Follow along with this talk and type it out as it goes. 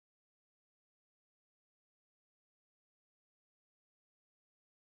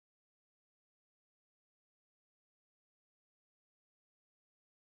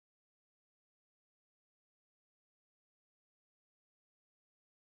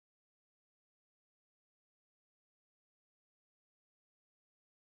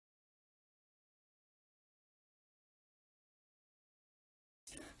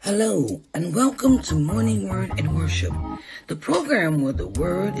Hello, and welcome to Morning Word and Worship, the program where the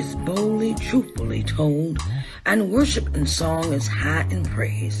word is boldly, truthfully told, and worship and song is high in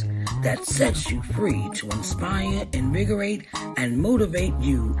praise that sets you free to inspire, invigorate, and motivate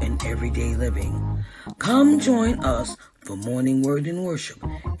you in everyday living. Come join us for Morning Word and Worship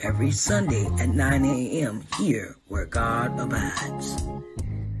every Sunday at 9 a.m. here where God abides.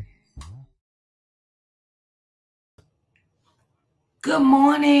 Good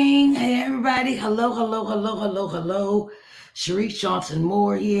morning. Hey, everybody. Hello. Sharice Johnson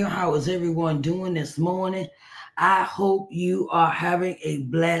Moore here. How is everyone doing this morning? I hope you are having a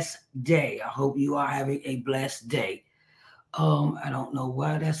blessed day. I don't know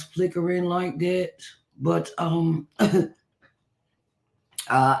why that's flickering like that, but I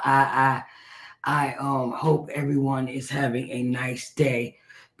hope everyone is having a nice day.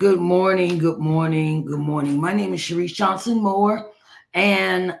 Good morning. My name is Sharice Johnson Moore.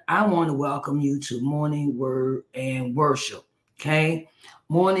 And I want to welcome you to Morning Word and Worship. Okay.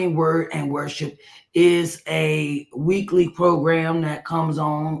 Morning Word and Worship is a weekly program that comes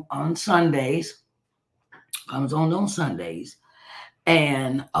on Sundays. And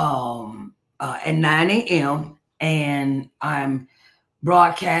at 9 a.m. And I'm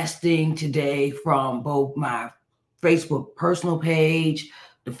broadcasting today from both my Facebook personal page,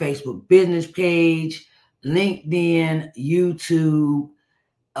 the Facebook business page, LinkedIn, YouTube,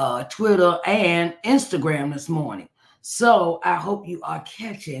 Twitter, and Instagram this morning. So I hope you are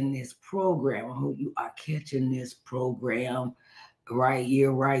catching this program. Right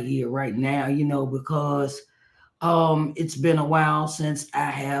here, right now, because it's been a while since I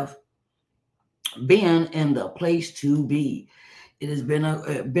have been in the place to be. It has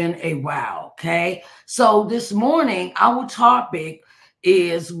been a while, okay? So this morning, our topic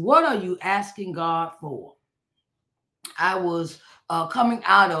is, what are you asking God for? I was coming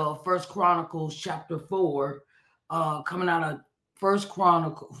out of First Chronicles chapter 4, First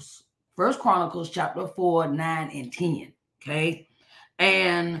Chronicles chapter 4, 9, and 10, okay?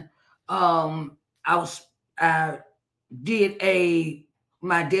 And I did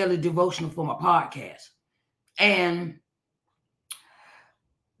my daily devotional for my podcast. And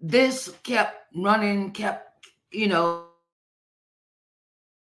this kept running,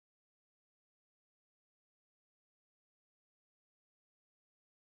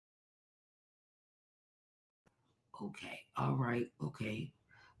 okay, all right, okay.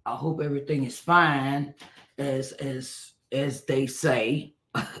 I hope everything is fine, as they say.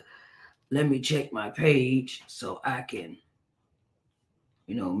 Let me check my page so I can,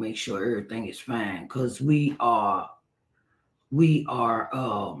 make sure everything is fine, because we are in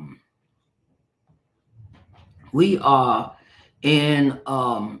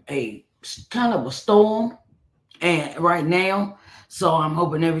a kind of a storm and right now, so I'm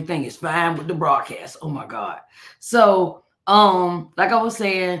hoping everything is fine with the broadcast. Oh my God. So like I was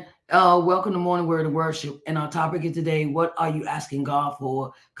saying, welcome to Morning Word and Worship, and our topic is today, what are you asking God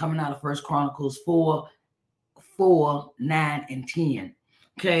for? Coming out of First Chronicles 4, 9, and 10.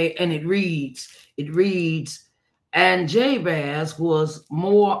 Okay, and it reads, and Jabez was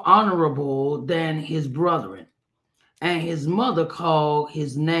more honorable than his brethren, and his mother called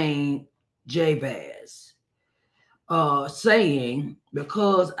his name Jabez, saying,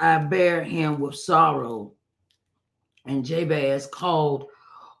 because I bear him with sorrow. And Jabez called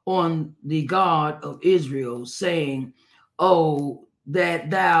on the God of Israel, saying, oh,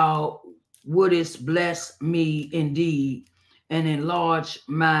 that thou wouldest bless me indeed, and enlarge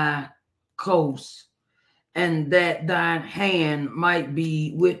my coast, and that thine hand might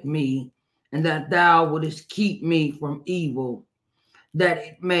be with me, and that thou wouldest keep me from evil, that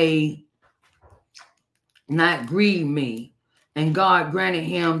it may not grieve me. And God granted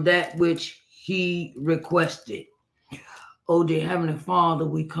him that which he requested. Oh, dear Heavenly Father,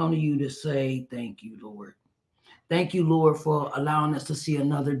 we come to you to say thank you, Lord. Thank you, Lord, for allowing us to see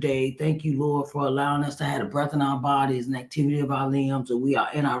another day. Thank you, Lord, for allowing us to have a breath in our bodies and activity of our limbs, and we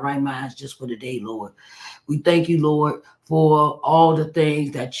are in our right minds just for the day, Lord. We thank you, Lord, for all the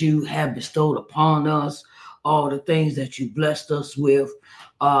things that you have bestowed upon us, all the things that you blessed us with.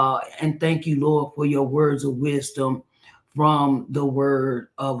 And thank you, Lord, for your words of wisdom from the word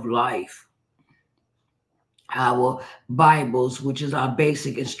of life. Our Bibles, which is our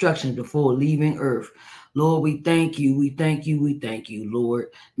basic instructions before leaving earth. Lord, we thank you, Lord.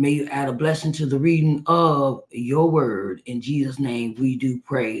 May you add a blessing to the reading of your word. In Jesus' name we do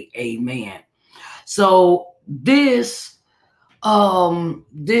pray. Amen. So the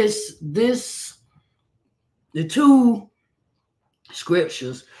two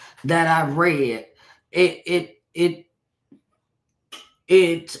scriptures that I read, it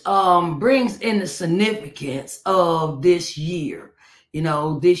it brings in the significance of this year.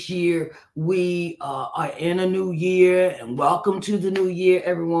 This year we are in a new year, and welcome to the new year,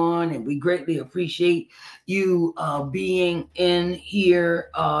 everyone. And we greatly appreciate you being in here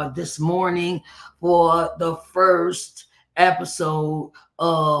this morning for the first episode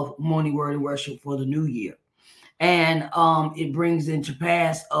of Morning Word and Worship for the new year. And it brings into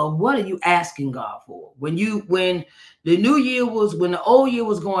pass what are you asking God for when the old year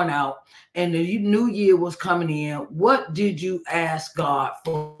was going out and the new year was coming in? What did you ask God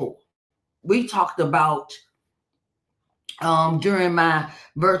for? We talked about during my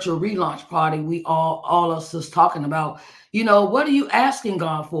virtual relaunch party, we all of us was talking about, what are you asking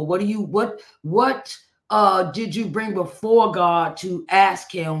God for? What did you bring before God to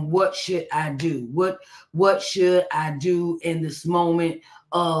ask him, what should I do? What should I do in this moment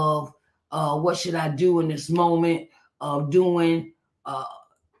of what should I do in this moment of doing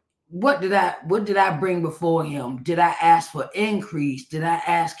what did I bring before him? Did I ask for increase? Did I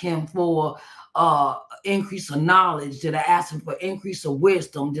ask him for increase of knowledge? Did I ask him for increase of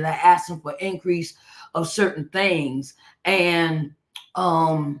wisdom? Did I ask him for increase of certain things? And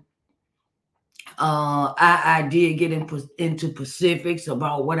I did get into specifics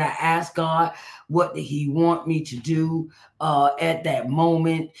about what I asked God. What did he want me to do at that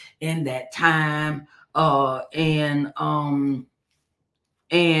moment, in that time? And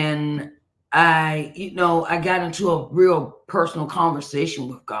I got into a real personal conversation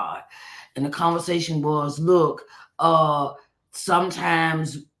with God. And the conversation was, look,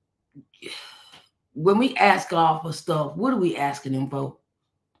 sometimes when we ask God for stuff, what are we asking him for?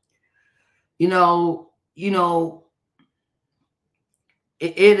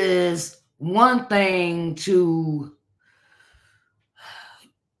 It is one thing to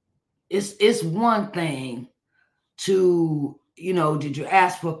it's one thing to, did you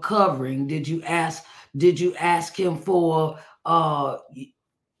ask for covering? Did you ask him for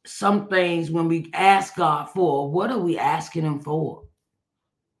some things? When we ask God for, what are we asking him for?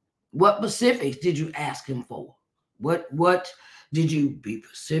 What specifics did you ask him for? What did you be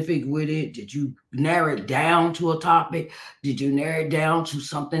specific with it? Did you narrow it down to a topic? Did you narrow it down to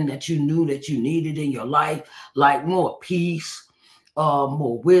something that you knew that you needed in your life, like more peace,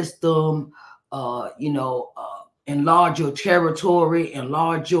 more wisdom, enlarge your territory,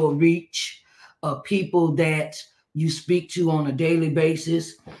 enlarge your reach of people that you speak to on a daily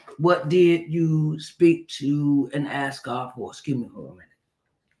basis? What did you speak to and ask God for? Excuse me for a minute.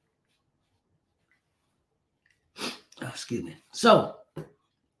 Excuse me. So,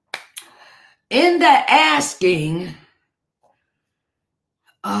 in that asking,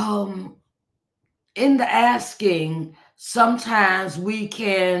 sometimes we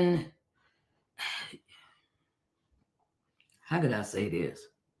can, how could I say this?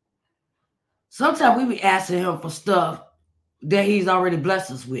 Sometimes we be asking him for stuff that he's already blessed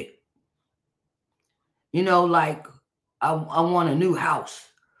us with. Like I want a new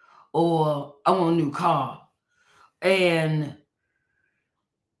house, or I want a new car. And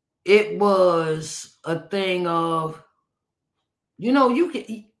it was a thing of, you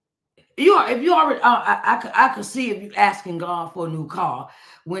can, if you already, I could see if you asking God for a new car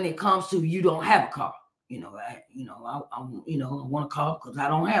when it comes to you don't have a car. I want a car because I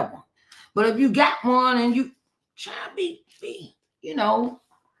don't have one. But if you got one and you try to be,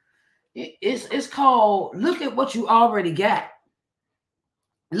 it's called, look at what you already got.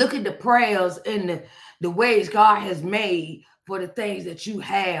 Look at the prayers and the ways God has made for the things that you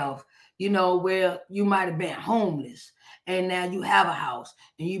have, where you might have been homeless and now you have a house,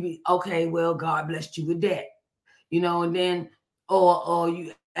 and you be, okay, well, God blessed you with that, and then, or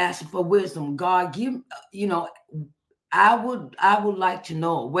you asking for wisdom. God, give, I would like to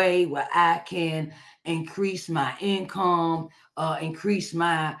know a way where I can increase my income, increase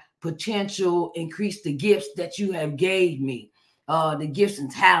my potential, increase the gifts that you have gave me, the gifts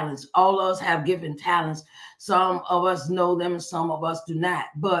and talents. All of us have given talents. Some of us know them and some of us do not.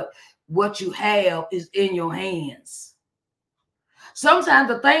 But what you have is in your hands. Sometimes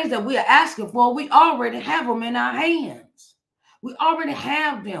the things that we are asking for, we already have them in our hands. We already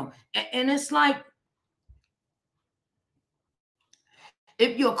have them. And it's like,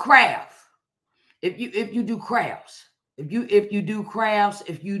 if you're a craft, if you do crafts, if you do crafts,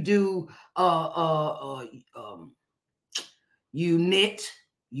 if you do you knit,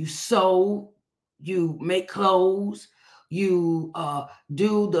 you sew, you make clothes, you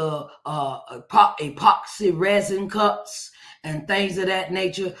do the epoxy resin cups and things of that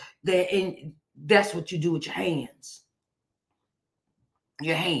nature. That's what you do with your hands.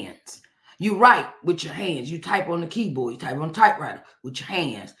 Your hands. You write with your hands. You type on the keyboard. You type on the typewriter with your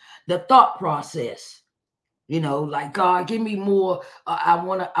hands. The thought process. Like, God, give me more. I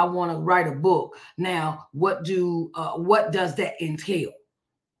wanna write a book. Now, what does that entail?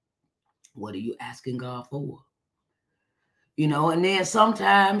 What are you asking God for? And then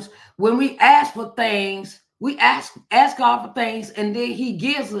sometimes when we ask for things, we ask God for things, and then He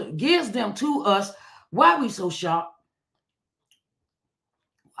gives them to us. Why are we so shocked?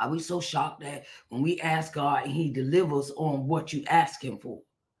 Why are we so shocked that when we ask God and He delivers on what you ask Him for?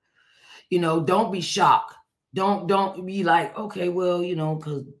 Don't be shocked. Don't be like, okay, well,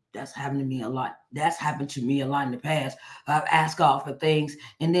 because that's happened to me a lot. That's happened to me a lot in the past. I've asked God for things,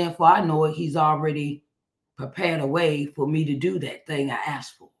 and then for I know it, He's already prepared a way for me to do that thing I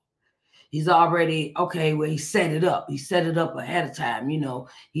asked for. He's already, okay, well, He set it up. He set it up ahead of time,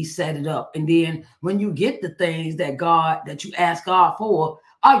 He set it up. And then when you get the things that you ask God for,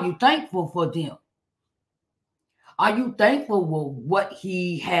 are you thankful for them? Are you thankful for what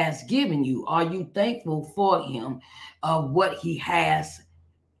He has given you? Are you thankful for Him, what He has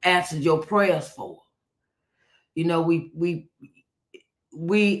answered your prayers for?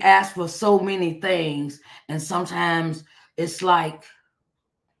 We ask for so many things, and sometimes it's like,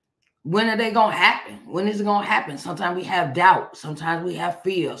 when are they gonna happen? When is it gonna happen? Sometimes we have doubt. Sometimes we have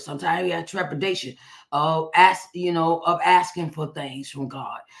fear. Sometimes we have trepidation of asking for things from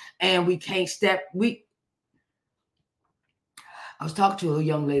God, and we can't step. I was talking to a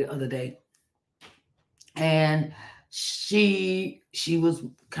young lady the other day, and she was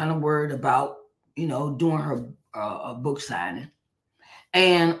kind of worried about doing her book signing,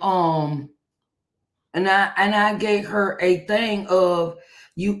 and I gave her a thing of,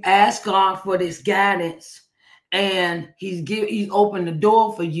 you ask God for this guidance, and He's opened the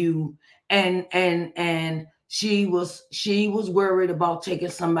door for you, and she was worried about taking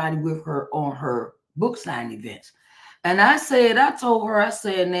somebody with her on her book signing events. And I told her, I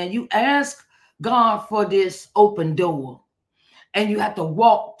said, now you ask God for this open door, and you have to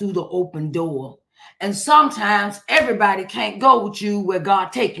walk through the open door. And sometimes everybody can't go with you where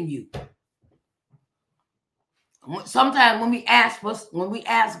God taking you. Sometimes when we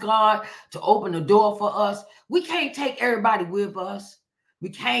ask God to open the door for us, we can't take everybody with us. We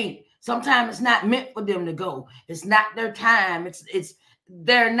can't. Sometimes it's not meant for them to go. It's not their time.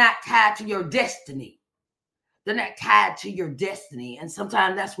 They're not tied to your destiny. They're not tied to your destiny. And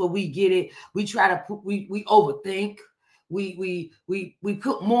sometimes that's where we get it. We try to we overthink. We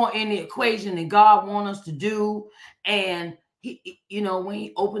put more in the equation than God wants us to do. And He, when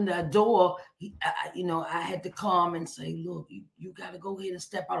He opened that door, I had to come and say, look, you got to go ahead and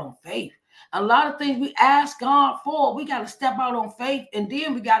step out on faith. A lot of things we ask God for, we got to step out on faith, and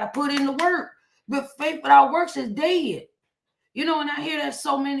then we got to put in the work. But faith without works is dead. And I hear that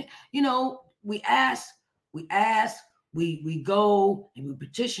so many, we ask, we go and we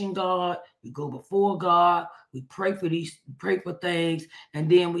petition God, we go before God, we pray for things, and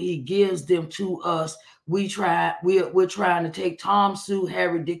then when He gives them to us, we're trying to take Tom, Sue,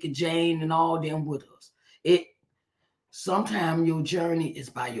 Harry, Dick, and Jane and all them with us. Sometimes your journey is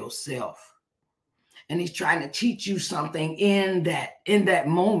by yourself. And He's trying to teach you something in that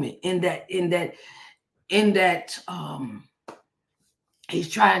moment, He's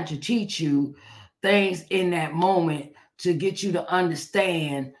trying to teach you things in that moment to get you to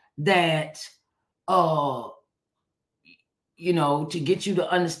understand that, to get you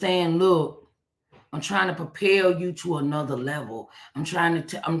to understand, look, I'm trying to propel you to another level. I'm trying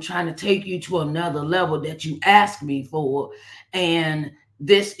to take you to another level that you asked me for. And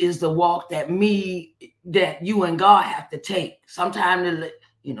this is the walk that you and God have to take. Sometimes,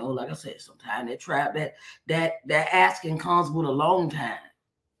 like I said, sometimes that asking comes with a long time.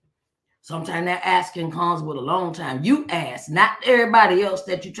 Sometimes that asking comes with a long time. You ask, not everybody else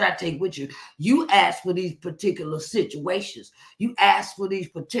that you try to take with you. You ask for these particular situations. You ask for these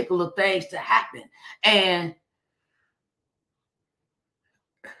particular things to happen. And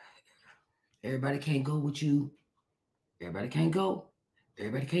everybody can't go with you. Everybody can't go.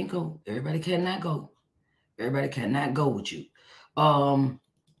 Everybody can't go. Everybody cannot go. Everybody cannot go with you.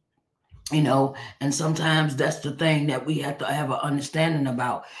 And sometimes that's the thing that we have to have an understanding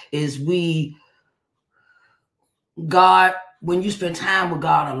about is God, when you spend time with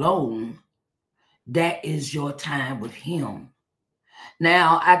God alone, that is your time with Him.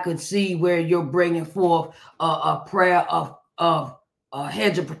 Now, I could see where you're bringing forth a prayer of a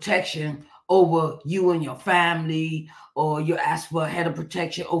hedge of protection over you and your family, or you're asking for a hedge of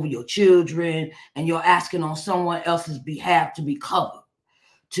protection over your children, and you're asking on someone else's behalf to be covered.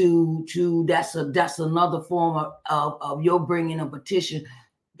 That's another form of your bringing a petition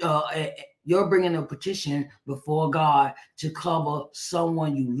You're bringing a petition before God to cover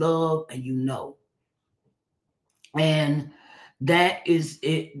someone you love and you know. And that is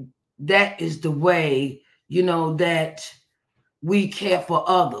it. That is the way, that we care for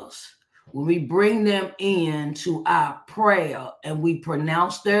others. When we bring them into our prayer and we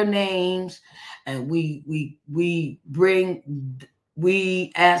pronounce their names, and we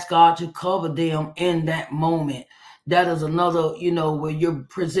ask God to cover them in that moment. That is another, where you're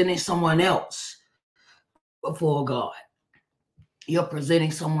presenting someone else before God. You're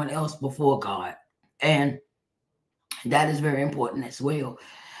presenting someone else before God. And that is very important as well.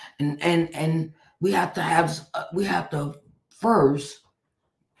 And we have to first,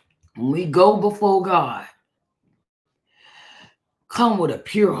 when we go before God, come with a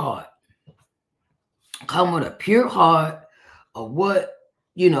pure heart. Come with a pure heart of what,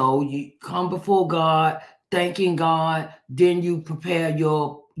 you come before God, thanking God, then you prepare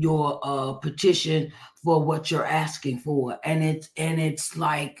your petition for what you're asking for. And it's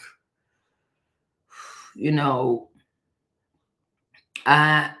like, you know,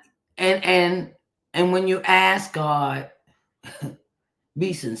 I and and when you ask God,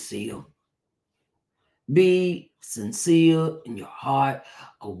 be sincere. Be sincere in your heart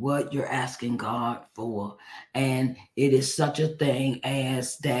of what you're asking God for. And it is such a thing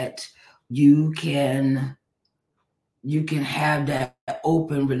as that you can have that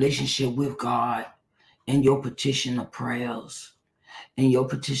open relationship with God in your petition of prayers, in your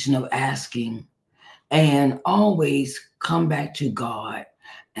petition of asking, and always come back to God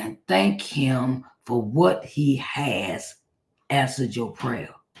and thank Him for what He has answered your prayer.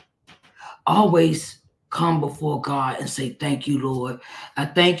 Always come before God and say, thank you, Lord. I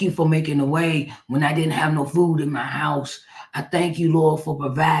thank you for making a way when I didn't have no food in my house. I thank you, Lord, for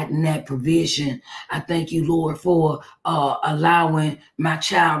providing that provision. I thank you, Lord, for allowing my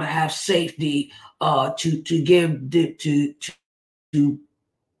child to have safety, to give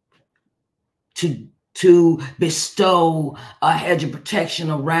to bestow a hedge of protection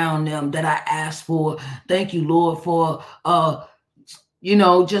around them that I asked for. Thank you, Lord, for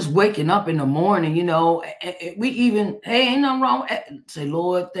just waking up in the morning, we even, hey, ain't nothing wrong. Say,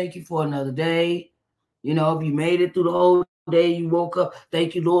 Lord, thank you for another day. If you made it through the whole day, you woke up.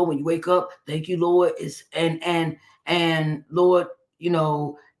 Thank you, Lord. When you wake up, thank you, Lord. And Lord,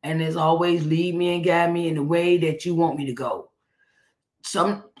 and as always, lead me and guide me in the way that you want me to go.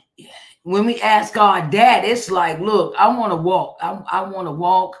 When we ask God that, it's like, look, I want to walk. I want to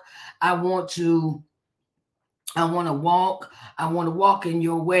walk. I want to walk. I want to walk in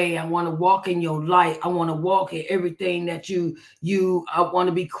your way. I want to walk in your light. I want to walk in everything that I want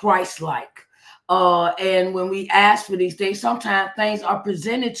to be Christ-like. And when we ask for these things, sometimes things are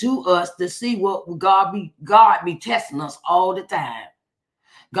presented to us to see what God be testing us all the time.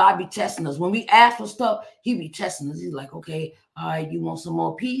 God be testing us. When we ask for stuff, He be testing us. He's like, okay, all right, you want some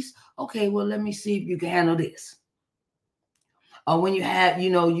more peace? Okay, well, let me see if you can handle this. Or when you have,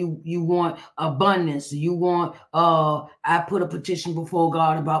 you want abundance, you want, I put a petition before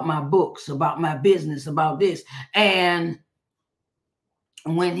God about my books, about my business, about this. And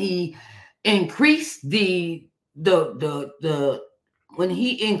when He increased when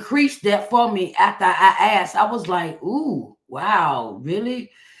He increased that for me after I asked, I was like, ooh, wow, really?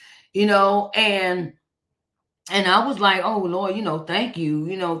 And I was like, oh Lord, thank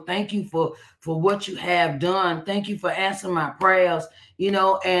you, thank you for what you have done. Thank you for answering my prayers,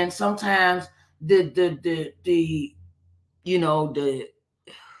 and sometimes the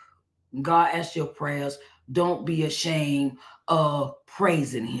God asks your prayers, don't be ashamed of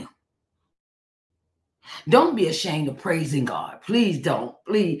praising Him. Don't be ashamed of praising God. Please don't.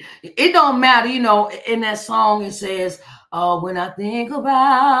 Please. It don't matter, in that song it says, when I think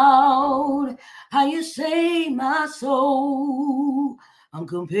about how you saved my soul, I'm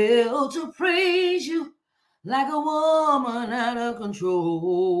compelled to praise you like a woman out of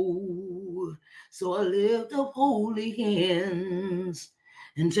control. So I lift up holy hands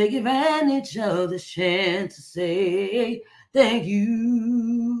and take advantage of this chance to say thank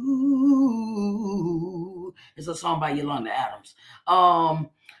you. It's a song by Yolanda Adams.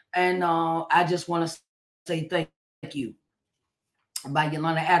 And I just want to say thank you by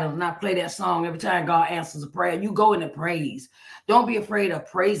Yolanda Adams. And I play that song every time God answers a prayer. You go into praise. Don't be afraid of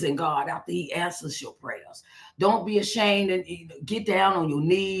praising God after He answers your prayers. Don't be ashamed, and get down on your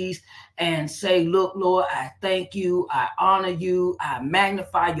knees and say, look, Lord, I thank you. I honor you. I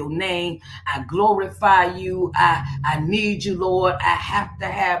magnify your name. I glorify you. I need you, Lord. I have to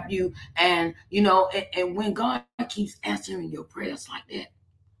have you. And, and when God keeps answering your prayers like that,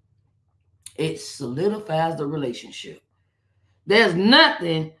 it solidifies the relationship. There's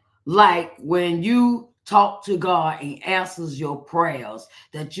nothing like when you talk to God and answers your prayers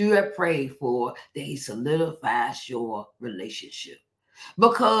that you have prayed for, that He solidifies your relationship.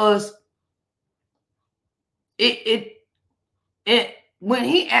 Because it it when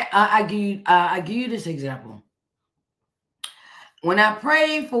I give you this example. When I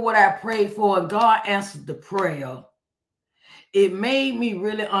prayed for what I prayed for and God answered the prayer, it made me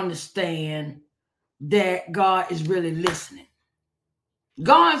really understand that God is really listening.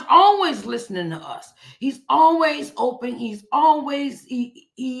 God's always listening to us. He's always open. He is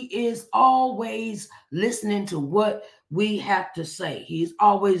always listening to what we have to say. He's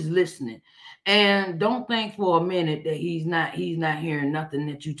always listening. And don't think for a minute that he's not hearing nothing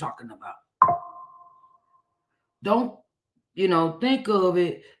that you're talking about. Don't, think of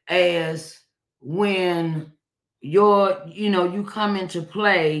it as when you come into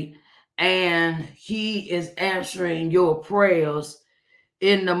play and he is answering your prayers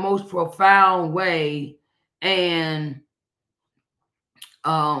in the most profound way. And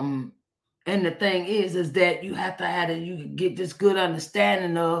um and the thing is that you have to you get this good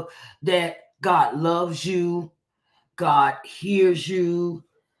understanding of that God loves you, God hears you,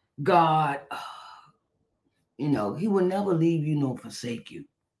 God, he will never leave you nor forsake you,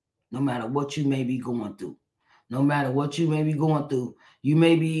 no matter what you may be going through. No matter what you may be going through, you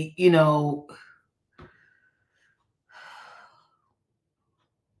may be, you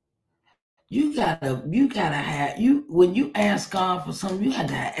gotta have you when you ask God for something, you have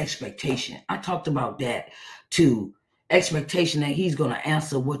to have expectation. I talked about that too. Expectation that He's gonna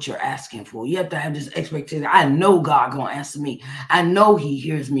answer what you're asking for. You have to have this expectation. I know God gonna answer me. I know He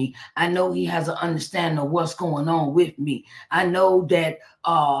hears me. I know He has an understanding of what's going on with me. I know that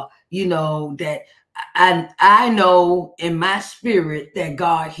that I know in my spirit that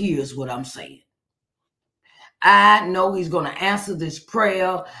God hears what I'm saying. I know He's going to answer this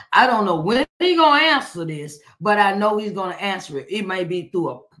prayer. I don't know when He's going to answer this, but I know He's going to answer it. It may be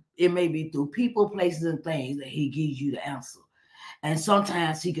through people, places, and things that He gives you the answer. And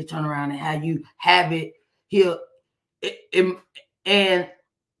sometimes He could turn around and have you have it here. And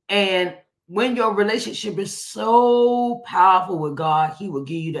and when your relationship is so powerful with God, He will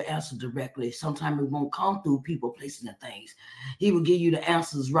give you the answer directly. Sometimes it won't come through people, places, and things. He will give you the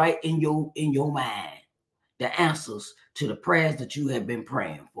answers right in your mind, the answers to the prayers that you have been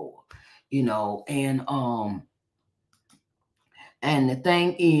praying for, and the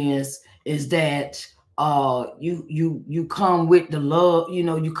thing is that you come with the love,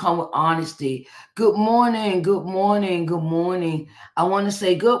 you come with honesty. Good morning, good morning, good morning. I want to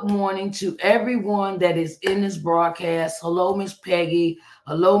say good morning to everyone that is in this broadcast. Hello, Miss Peggy.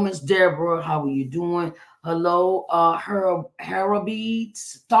 Hello, Miss Deborah. How are you doing? Hello,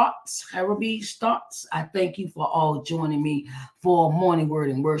 Harabee's thoughts. I thank you for all joining me for morning word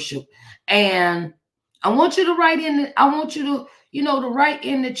and worship. And I want you to write in. I want you to to write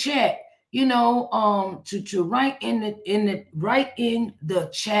in the chat. To write write in the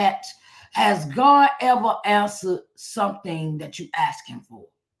chat. Has God ever answered something that you asked Him for?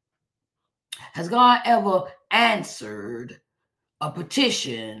 Has God ever answered a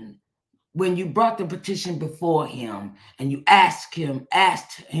petition when you brought the petition before Him and you asked him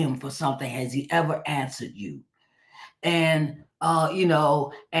for something? Has He ever answered you? And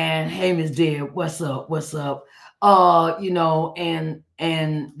and hey, Miss Dear, what's up? And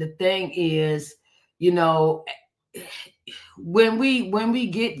the thing is, when we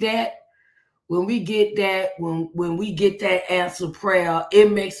get that when we get that answered prayer,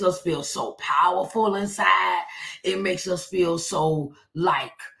 it makes us feel so powerful inside. It makes us feel so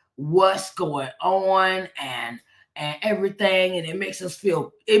like what's going on and everything, and it makes us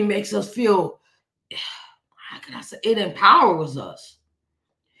feel how can I say, it empowers us.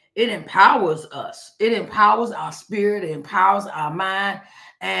 It empowers us. It empowers our spirit. It empowers our mind.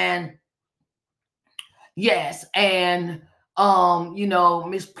 And yes, and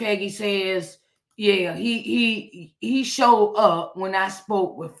Miss Peggy says, yeah, he showed up when I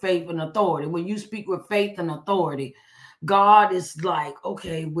spoke with faith and authority. When you speak with faith and authority, God is like,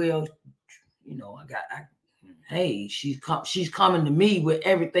 okay, well, hey, she's coming to me with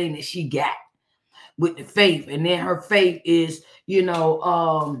everything that she got, with the faith. And then her faith is is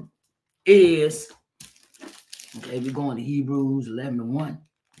okay. We're going to Hebrews 11:1.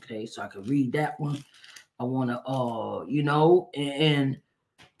 Okay, so I can read that one. I want to and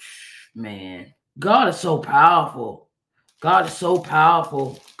man, God is so powerful. God is so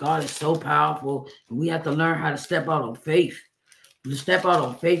powerful. God is so powerful. And we have to learn how to step out on faith. To step out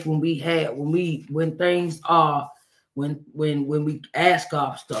on faith when things are when we ask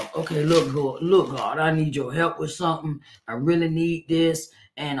God stuff. Okay, look God, I need your help with something. I really need this.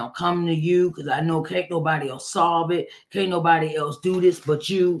 and I'm coming to you because I know can't nobody else solve it. Can't nobody else do this but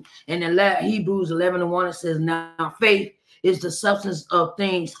you. And in Hebrews 11:1, it says, now faith is the substance of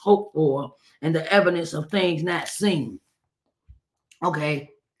things hoped for and the evidence of things not seen. Okay.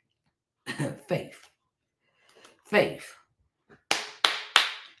 Faith. Faith.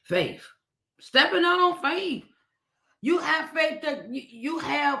 Faith. Stepping out on faith. You have faith that you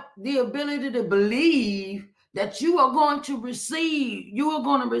have the ability to believe that you are going to receive. You are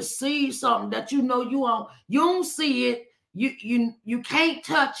going to receive something that you know you don't see it. You can't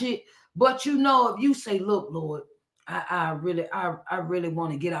touch it, but you know if you say, look, Lord, I really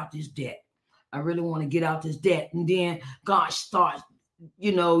want to get out this debt. I really want to get out this debt. And then God starts,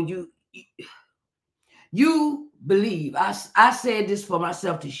 you believe. I said this for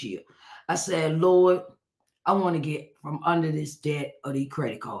myself this year. I said, Lord, I want to get from under this debt of these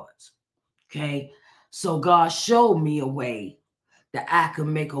credit cards. Okay. So God showed me a way that I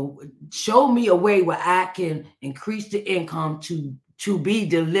can show me a way where I can increase the income to be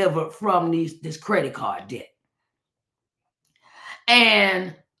delivered from this credit card debt.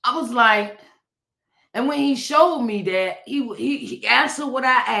 And I was like, and when he showed me that, he answered what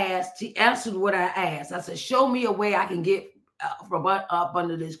I asked. He answered what I asked. I said, show me a way I can get from up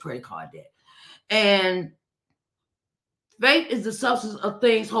under this credit card debt. And faith is the substance of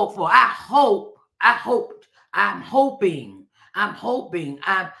things hoped for. I'm hoping. I'm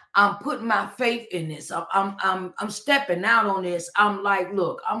putting my faith in this. I'm stepping out on this. I'm like,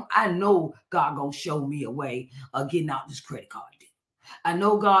 look, I know God gonna show me a way of getting out this credit card debt. I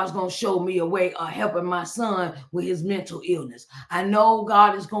know God's going to show me a way of helping my son with his mental illness. I know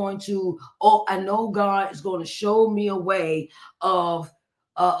God is going to show me a way of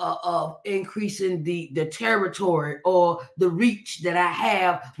increasing the territory or the reach that I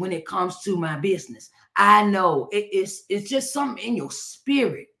have when it comes to my business. I know it's just something in your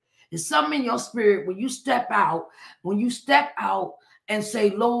spirit. It's something in your spirit when you step out and say,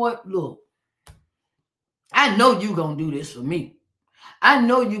 Lord, look, I know you're going to do this for me. I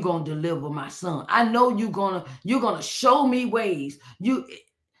know you're gonna deliver my son. I know you're gonna show me ways. It's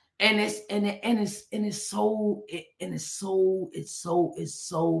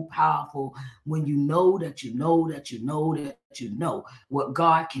so powerful when you know that you know that you know that you know what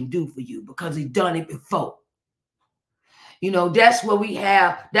God can do for you because He's done it before. That's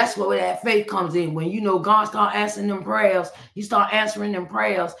where that faith comes in. When God start answering them prayers, you start answering them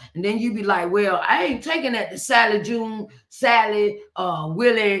prayers, and then you be like, well, I ain't taking that to Sally, June, Sally,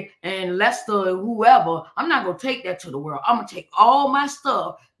 Willie, and Lester, and whoever. I'm not gonna take that to the world. I'm gonna take all my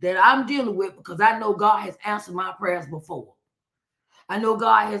stuff that I'm dealing with because I know God has answered my prayers before. I know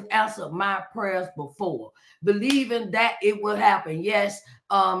God has answered my prayers before, believing that it will happen. Yes,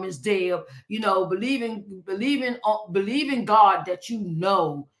 Ms. Deb, believing God that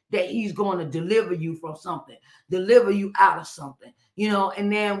that He's going to deliver you from something, deliver you out of something,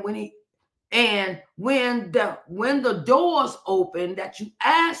 and then when the doors open that you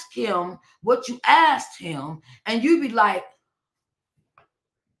ask Him what you asked Him, and you be like,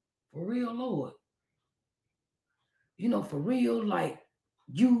 for real, Lord, for real, like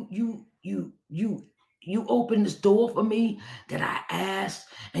you open this door for me that I asked,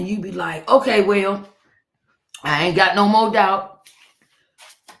 and you be like, okay, well, I ain't got no more doubt.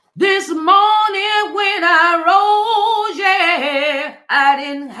 This morning when I rose, yeah, I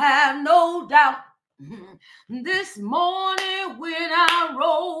didn't have no doubt. This morning when I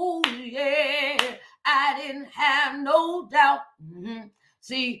rose, yeah, I didn't have no doubt.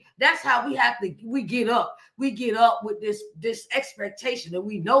 See, that's how we get up. We get up with this expectation that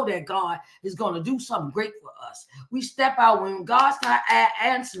we know that God is going to do something great for us. We step out when God starts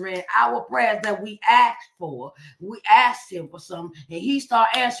answering our prayers that we asked for. We asked Him for something, and He start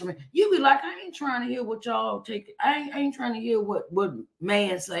answering. You be like, I ain't trying to hear what y'all take. I ain't trying to hear what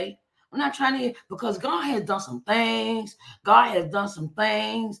man say. I'm not trying to hear, because God has done some things. God has done some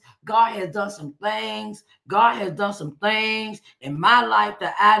things. God has done some things. God has done some things in my life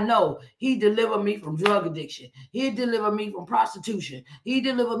that I know. He delivered me from drug addiction. He delivered me from prostitution. He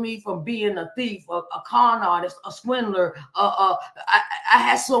delivered me from being a thief, a con artist, a swindler. I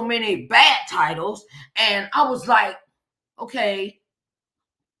had so many bad titles, and I was like, okay.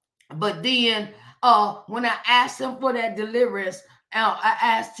 But then when I asked Him for that deliverance, I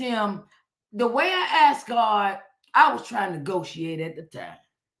asked Him, the way I asked God, I was trying to negotiate at the time.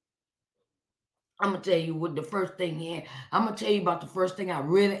 I'm going to tell you what the first thing I'm going to tell you about the first thing I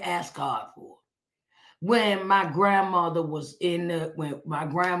really asked God for. When my grandmother was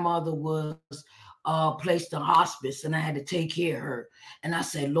placed in hospice, and I had to take care of her. And I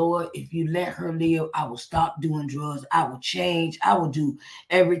said, Lord, if you let her live, I will stop doing drugs. I will change. I will do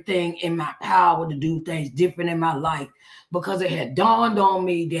everything in my power to do things different in my life, because it had dawned on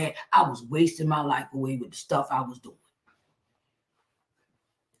me that I was wasting my life away with the stuff I was doing.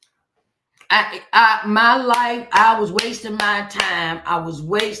 My life, I was wasting my time. I was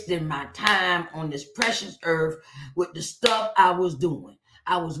wasting my time on this precious earth with the stuff I was doing.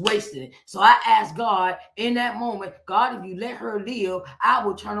 I was wasting it. So I asked God in that moment, God, if you let her live, I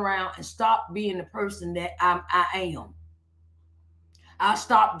will turn around and stop being the person that I am. I'll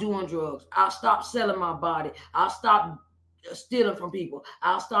stop doing drugs. I'll stop selling my body. I'll stop stealing from people.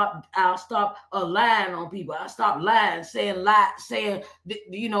 I'll stop lying on people. I'll stop lying, saying the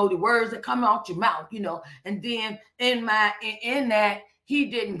words that come out your mouth, And then in that, he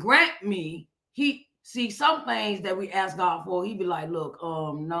didn't grant me. He see some things that we ask God for, he be like, look,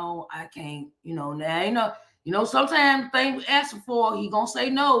 no, I can't, now sometimes things we ask for, he gonna say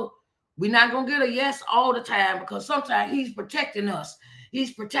no. We're not gonna get a yes all the time, because sometimes he's protecting us.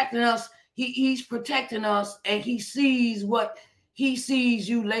 He's protecting us. He's protecting us, and he sees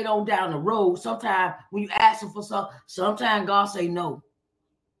you later on down the road. Sometimes when you ask him for something, sometimes God say no,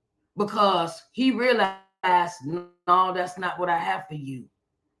 because he realized, no, that's not what I have for you.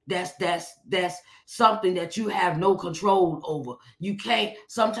 That's something that you have no control over. You can't.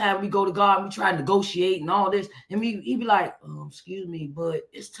 Sometimes we go to God and we try to negotiate and all this, and he be like, excuse me, but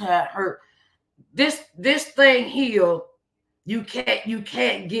it's time hurt. This thing here, you can't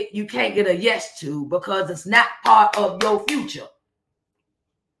get a yes to, because it's not part of your future.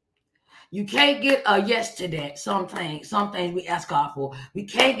 You can't get a yes to that. Some things we ask God for, we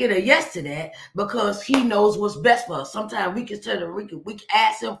can't get a yes to that, because he knows what's best for us. Sometimes we can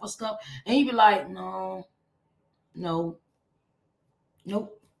ask him for stuff, and he be like, no, nope,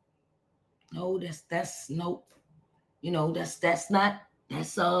 no, that's nope.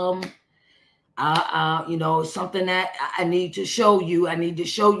 That's something that I need to show you. I need to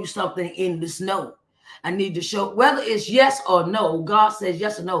show you something in this no. I need to show, whether it's yes or no, God says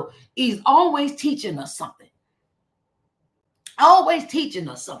yes or no. He's always teaching us something. Always teaching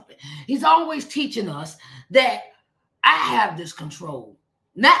us something. He's always teaching us that I have this control,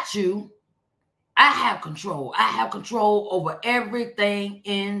 not you. I have control. I have control over everything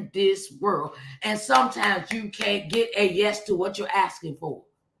in this world. And sometimes you can't get a yes to what you're asking for.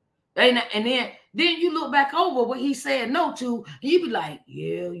 And then you look back over what he said no to, and you be like,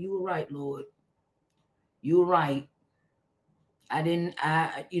 yeah, you were right, Lord. You were right.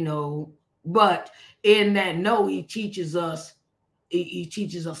 But in that no, he teaches us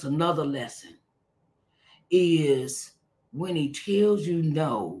another lesson. Is when he tells you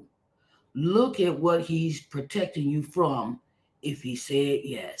no, look at what he's protecting you from if he said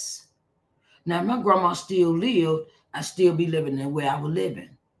yes. Now, if my grandma still lived, I'd still be living the way I was living.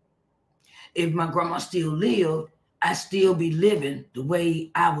 If my grandma still lived, I'd still be living the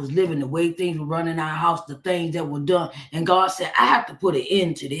way I was living, the way things were running our house, the things that were done. And God said, I have to put an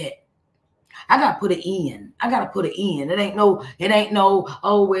end to that. I got to put it in. I got to put it in. It ain't no,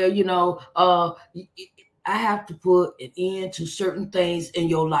 oh, well, I have to put an end to certain things in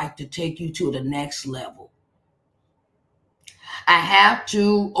your life to take you to the next level. I have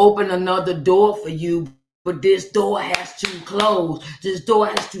to open another door for you, but this door has to close. This door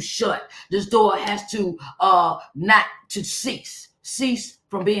has to shut. This door has to not to cease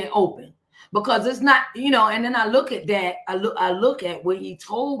from being open. Because it's not, and then I look at that. I look at when he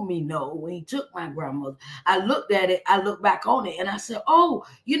told me no, when he took my grandmother. I looked at it, I look back on it, and I said, oh,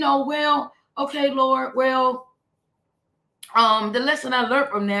 well, okay, Lord, well, the lesson I learned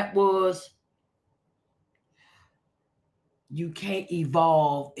from that was, you can't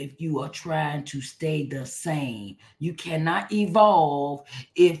evolve if you are trying to stay the same. You cannot evolve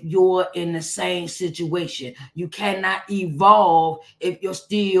if you're in the same situation. You cannot evolve if you're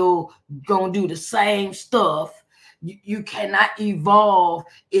still going to do the same stuff. You cannot evolve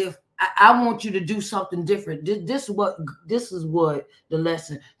if I want you to do something different. This is what the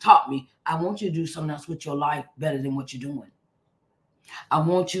lesson taught me. I want you to do something else with your life better than what you're doing. I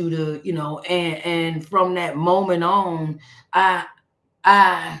want you to, and from that moment on, that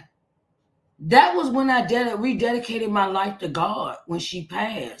was when I rededicated my life to God when she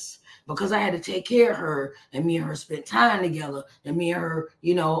passed, because I had to take care of her, and me and her spent time together, and me and her,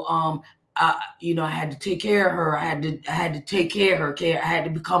 I had to take care of her. I had to take care of her care. I had to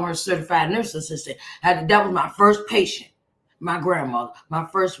become her certified nurse assistant. That was my first patient, my grandmother, my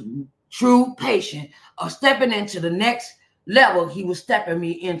first true patient of stepping into the next level he was stepping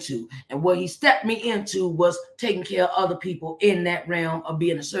me into. And what he stepped me into was taking care of other people in that realm of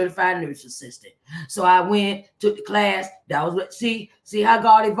being a certified nurse assistant. So I went, took the class. That was what, see how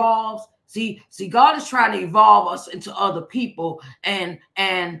God evolves. See, God is trying to evolve us into other people, and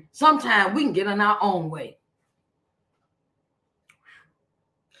sometimes we can get in our own way.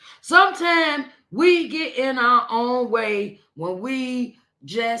 Sometimes we get in our own way when we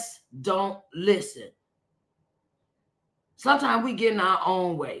just don't listen. Sometimes we get in our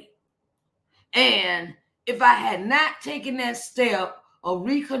own way. And if I had not taken that step of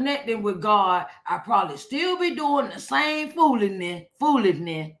reconnecting with God, I'd probably still be doing the same foolishness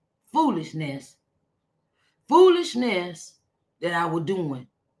that I was doing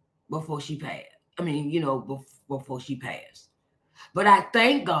before she passed. I mean, before she passed. But I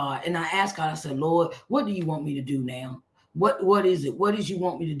thank God, and I asked God, I said, Lord, what do you want me to do now? What is it? What is you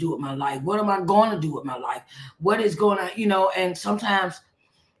want me to do with my life? What am I going to do with my life? What is going to, and sometimes,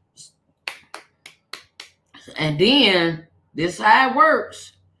 and then this is how it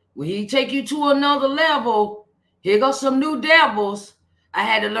works. When he take you to another level, here goes some new devils. I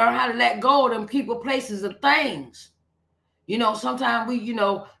had to learn how to let go of them people, places, and things. Sometimes we,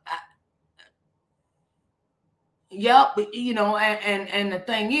 yep, and the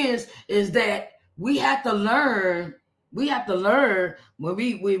thing is that we have to learn when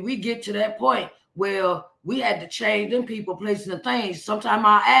we get to that point where we had to change them people, places, and things. Sometimes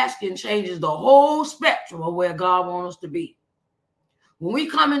our asking changes the whole spectrum of where God wants us to be. When we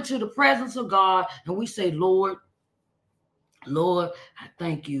come into the presence of God and we say, Lord, I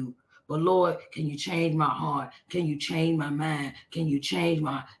thank you. But Lord, can you change my heart? Can you change my mind? Can you change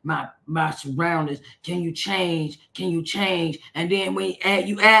my surroundings? Can you change? And then when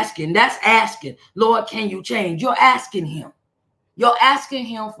you asking, that's asking. Lord, can you change? You're asking him. You're asking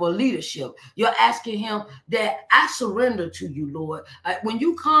him for leadership. You're asking him that I surrender to you, Lord. When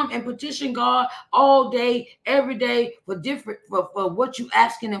you come and petition God all day, every day for what you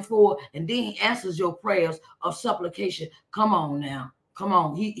asking him for, and then he answers your prayers of supplication. Come on now. Come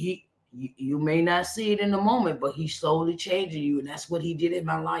on. You may not see it in the moment, but he's slowly changing you. And that's what he did in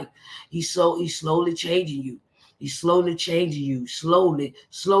my life. He's slowly changing you. He's slowly changing you. Slowly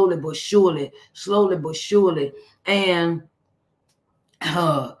but surely. And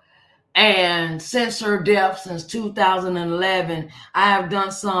since her death, since 2011, I have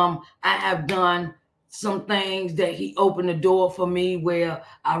done some things that he opened the door for me, where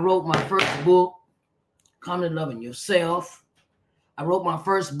I wrote my first book, Come to Loving Yourself. I wrote my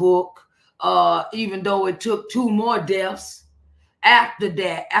first book, even though it took 2 more deaths. After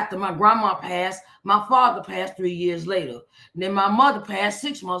that, after my grandma passed, my father passed 3 years later. And then my mother passed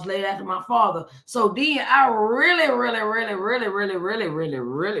 6 months later after my father. So then I really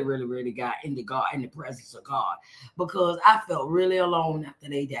got into God, in the presence of God, because I felt really alone after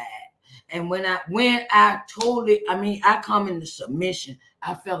they died. And when I come into submission.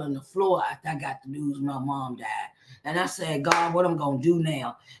 I fell on the floor after I got the news my mom died. And I said, God, what I'm going to do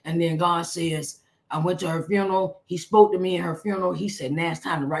now? And then God says, I went to her funeral. He spoke to me in her funeral. He said, now it's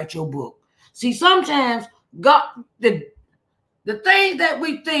time to write your book. See, sometimes God, the things that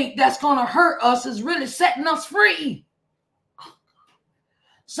we think that's going to hurt us is really setting us free.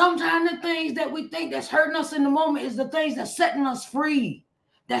 Sometimes the things that we think that's hurting us in the moment is the things that's setting us free.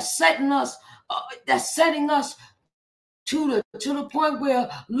 That's setting us to the point where,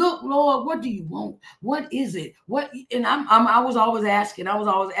 look, Lord, what do you want? What is it? And I was always asking.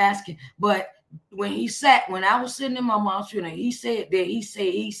 But when I was sitting in my mom's funeral, he said that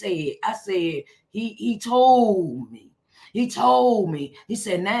he told me. He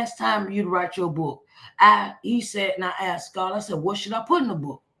said, now it's time for you to write your book. He said, and I asked God, I said, what should I put in the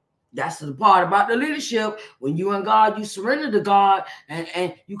book? That's the part about the leadership. When you and God, you surrender to God,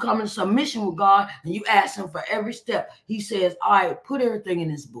 and you come in submission with God, and you ask him for every step. He says, all right, put everything in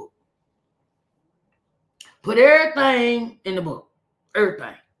this book. Put everything in the book.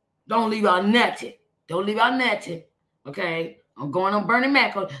 Everything. Don't leave out nothing. Okay? I'm going on Bernie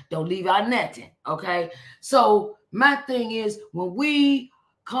Mac. Don't leave out nothing. Okay? So my thing is, when we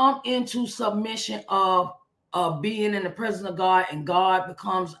come into submission of being in the presence of God, and God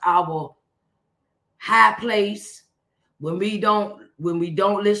becomes our high place, when we don't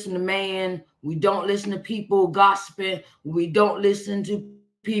listen to man, we don't listen to people gossiping, we don't listen to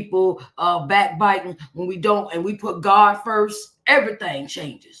people backbiting, when we don't, and we put God first, everything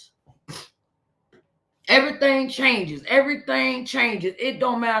changes. Everything changes. Everything changes. It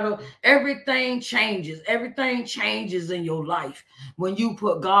don't matter. Everything changes. Everything changes in your life when you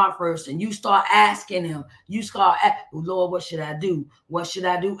put God first and you start asking Him. You start, Lord, what should I do? What should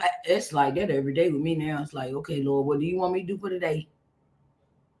I do? It's like that every day with me now. It's like, okay, Lord, what do you want me to do for today?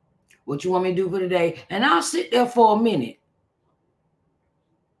 What you want me to do for today? And I'll sit there for a minute.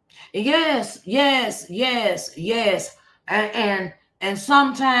 Yes, yes, yes, yes. And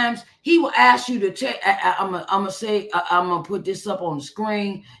sometimes he will ask you to check. I'm gonna say, I'm gonna put this up on the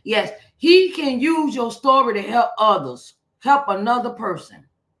screen. Yes, he can use your story to help others, help another person.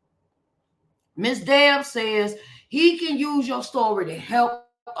 Miss Deb says he can use your story to help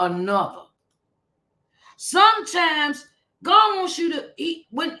another. Sometimes God wants you to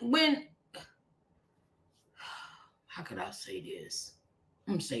when how could I say this?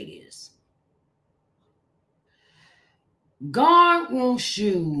 I'm gonna say this. God wants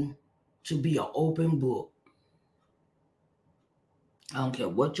you to be an open book. I don't care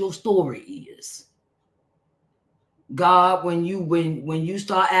what your story is. God, when you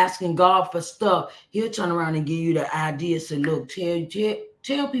start asking God for stuff, He'll turn around and give you the idea. Say, look,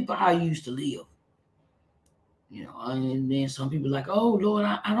 tell people how you used to live. You know, and then some people are like, oh Lord,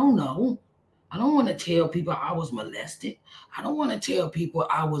 I don't know. I don't want to tell people I was molested. I don't want to tell people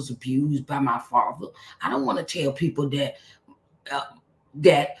I was abused by my father. I don't want to tell people that uh,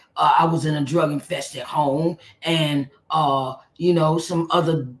 I was in a drug infested home and some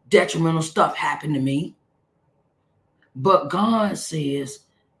other detrimental stuff happened to me. But God says,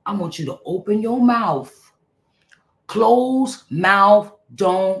 I want you to open your mouth. Closed mouth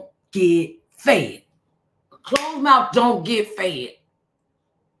don't get fed. Closed mouth don't get fed.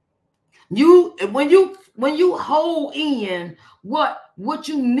 When you hold in what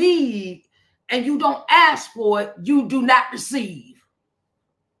you need and you don't ask for it, you do not receive.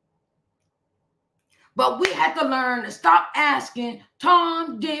 But we had to learn to stop asking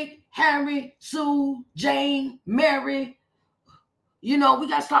Tom, Dick, Harry, Sue, Jane, Mary. We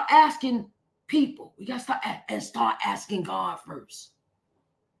got to start asking people. We got to start asking God first.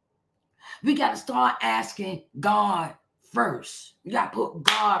 We got to start asking God first. You got to put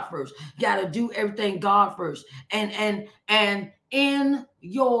God first. You got to do everything God first. And in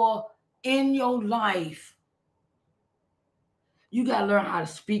your life, you got to learn how to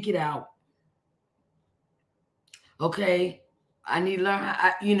speak it out. Okay? I need to learn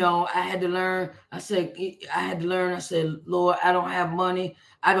I had to learn. I said, Lord, I don't have money.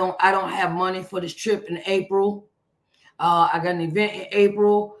 I don't have money for this trip in April. I got an event in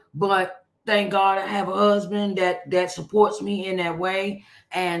April, but thank God I have a husband that supports me in that way.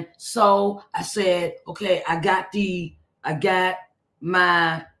 And so I said, okay, I got the hotel.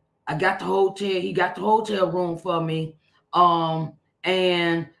 He got the hotel room for me.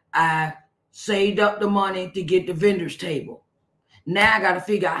 And I saved up the money to get the vendor's table. Now I got to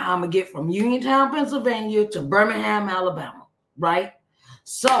figure out how I'm gonna get from Uniontown, Pennsylvania to Birmingham, Alabama, right?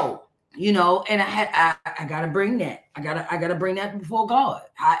 So, and I gotta bring that. I gotta bring that before God.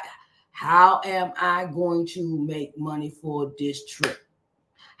 How am I going to make money for this trip?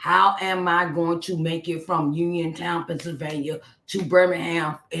 How am I going to make it from Uniontown, Pennsylvania to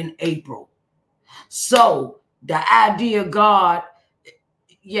Birmingham in April? So the idea, God,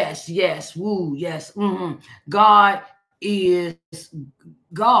 yes, woo, yes, God is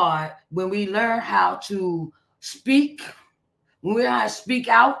God. When we learn how to speak, when we learn how to speak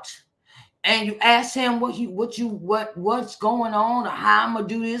out, and you ask Him what's going on, or how I'm gonna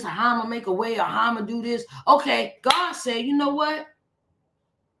do this, or how I'm gonna make a way, or how I'm gonna do this. Okay, God said, you know what?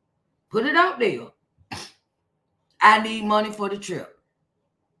 Put it out there. I need money for the trip.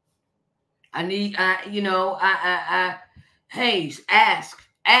 Hey, ask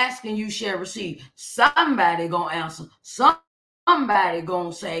and you shall receive. Somebody gonna answer. Somebody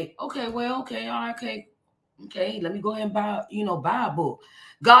gonna say, okay, well, okay, all right, okay, let me go ahead and buy a book.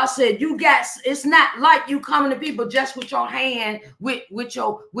 God said, it's not like you coming to people just with your hand, with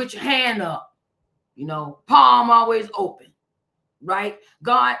your hand up, palm always open, right?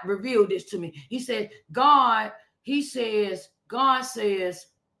 God revealed this to me. God says,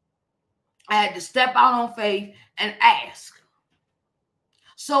 I had to step out on faith and ask.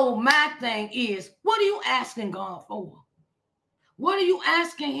 So my thing is, what are you asking God for? What are you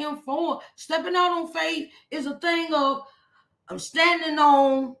asking Him for? Stepping out on faith is a thing of, I'm standing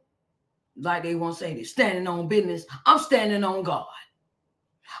on, like they want to say, they're standing on business. I'm standing on God.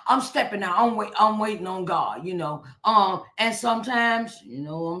 I'm stepping out. I'm waiting on God, and sometimes, you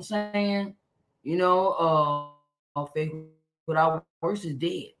know what I'm saying, faith without works is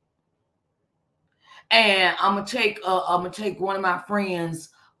dead. And I'm gonna take one of my friends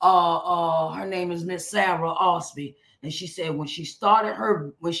her name is Miss Sarah Osby, and she said when she started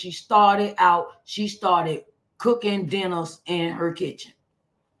out, she started cooking dinners in her kitchen.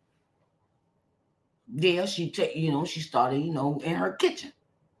 Yeah, she started, in her kitchen,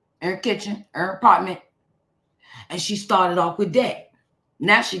 her apartment, and she started off with that.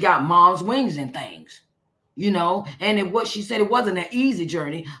 Now she got mom's wings and things, and what she said, it wasn't an easy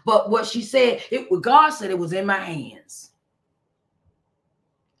journey, but what she said, God said it was in my hands.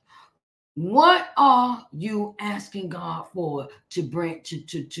 What are you asking God for to bring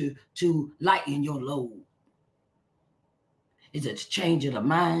to lighten your load? Is it a change of the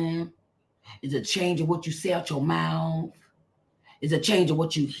mind? Is it a change of what you say out your mouth? Is it a change of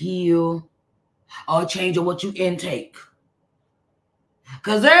what you hear? Or a change of what you intake?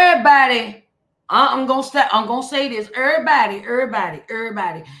 Because everybody, I'm gonna say this. Everybody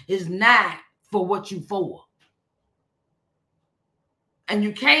is not for what you for. And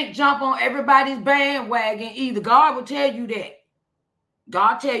you can't jump on everybody's bandwagon either. God will tell you that.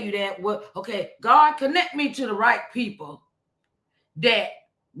 God tell you that. God connect me to the right people that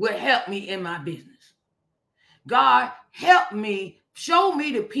will help me in my business. God help me, show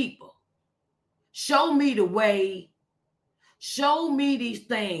me the people. Show me the way. Show me these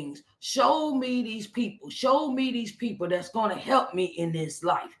things. Show me these people. Show me these people that's going to help me in this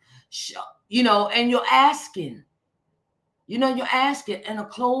life. And you're asking. You're asking, and a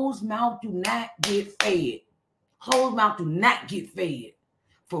closed mouth do not get fed. Closed mouth do not get fed.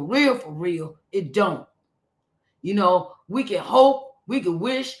 For real, it don't. We can hope, we can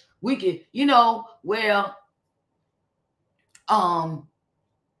wish, we can,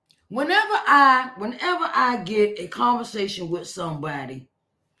 whenever I get a conversation with somebody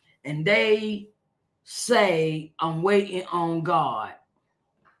and they say, I'm waiting on God,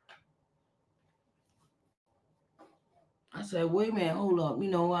 I said, wait a minute, hold up.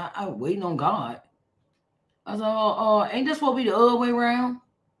 I'm waiting on God. I said, ain't that supposed to be the other way around?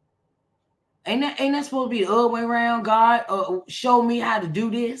 Ain't that supposed to be the other way around? God, show me how to do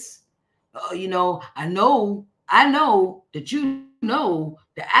this. I know that you know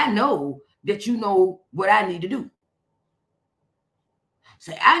that I know that you know what I need to do.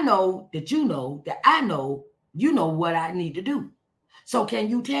 Say, I know that you know that I know you know what I need to do. So can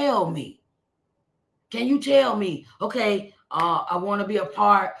you tell me? Can you tell me? Okay, I want to be a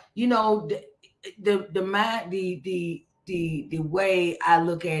part. The way I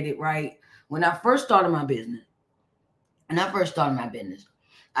look at it, right? When I first started my business, I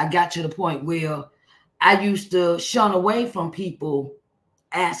got to the point where I used to shun away from people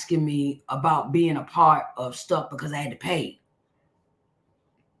asking me about being a part of stuff because I had to pay.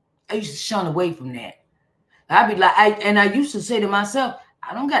 I used to shun away from that. I'd be like, I used to say to myself,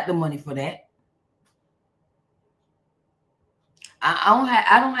 I don't got the money for that. I don't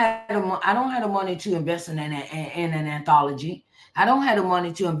have the money to invest in an anthology. I don't have the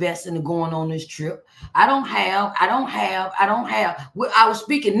money to invest in going on this trip. I don't have. I was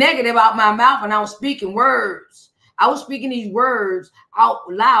speaking negative out my mouth, and I was speaking words. I was speaking these words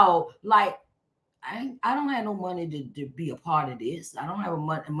out loud, like I don't have no money to be a part of this. I don't have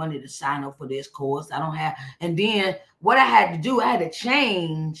money to sign up for this course. I don't have. And then what I had to do, I had to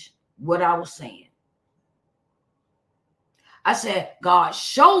change what I was saying. I said, God,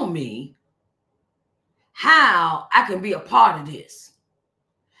 show me how I can be a part of this.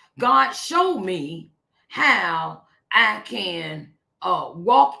 God, show me how I can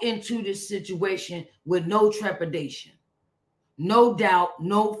walk into this situation with no trepidation, no doubt,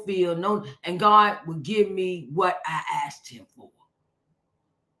 no fear, and God will give me what I asked him for.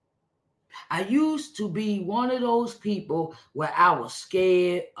 I used to be one of those people where I was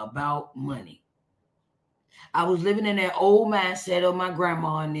scared about money. I was living in that old mindset of my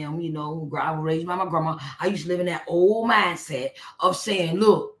grandma and them, I was raised by my grandma. I used to live in that old mindset of saying,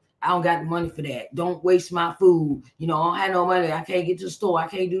 look, I don't got the money for that. Don't waste my food. I don't have no money. I can't get to the store. I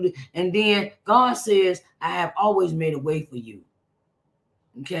can't do this. And then God says, I have always made a way for you.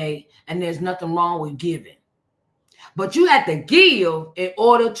 Okay? And there's nothing wrong with giving. But you have to give in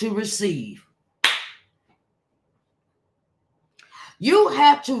order to receive. You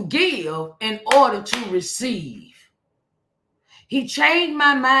have to give in order to receive. He changed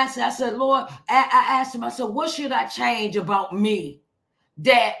my mindset. I said, Lord, I asked him, I said, what should I change about me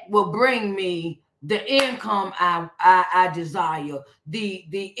that will bring me the income I desire,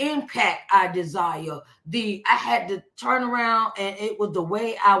 the impact I desire? I had to turn around, and it was the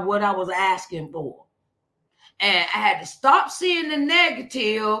way what I was asking for. And I had to stop seeing the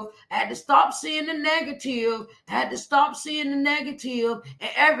negative. I had to stop seeing the negative. And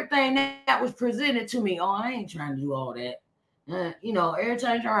everything that was presented to me. Oh, I ain't trying to do all that. Every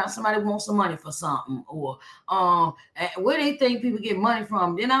time you turn around, somebody wants some money for something, or where they think people get money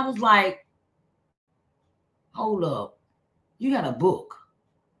from. Then I was like, hold up, you got a book,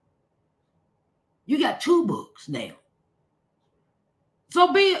 you got 2 books now.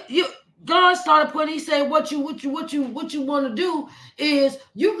 So God started putting. He said, what you want to do is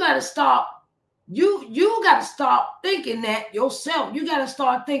you got to stop. You got to stop thinking that yourself. You got to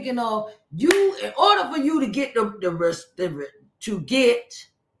start thinking of you. In order for you to get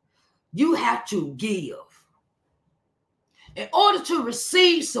you have to give. In order to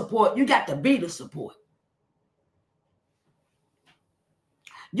receive support, you got to be the support.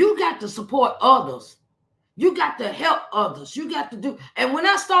 You got to support others. You got to help others. You got to do. And when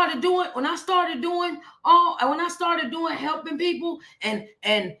I started doing helping people and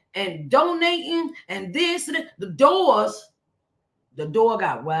donating and this and that, the door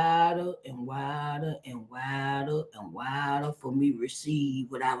got wider and wider and wider and wider for me to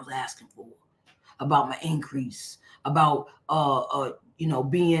receive what I was asking for, about my increase, about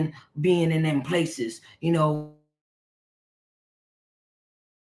being in them places,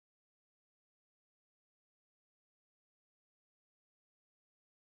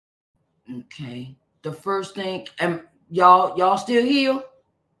 Okay. The first thing, and y'all still here?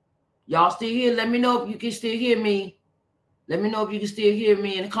 Y'all still here? Let me know if you can still hear me. Let me know if you can still hear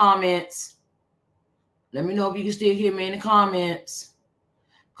me in the comments. Let me know if you can still hear me in the comments.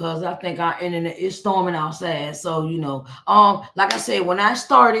 Because I think our internet is storming outside. So, like I said, when I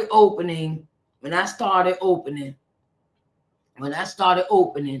started giving,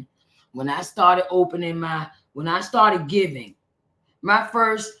 my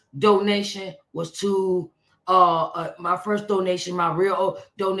first donation was to my real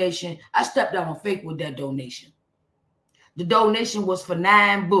donation. I stepped out on faith with that donation. The donation was for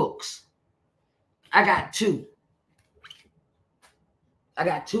 9 books. I got 2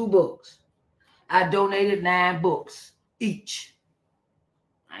 books. I donated 9 books each.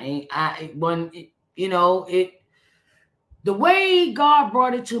 The way God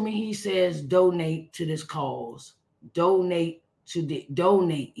brought it to me, he says, donate to this cause. Donate.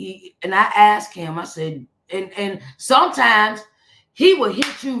 And I asked him, I said, and sometimes he would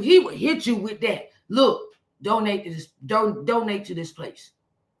hit you with that. Look, donate to this, donate to this place.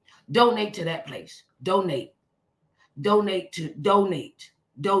 Donate to that place. Donate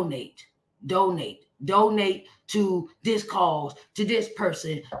to this cause, to this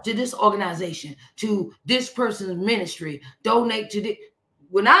person, to this organization, to this person's ministry. Donate to this.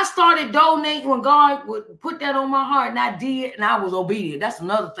 When I started donating, when God would put that on my heart, and I did, and I was obedient. That's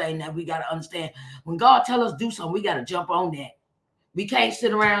another thing that we got to understand. When God tell us do something, we got to jump on that. We can't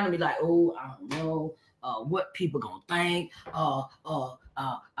sit around and be like, oh, I don't know what people gonna think.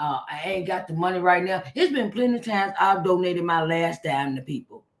 I ain't got the money right now. It's been plenty of times I've donated my last dime to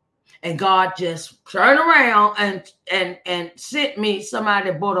people, and God just turned around and sent me somebody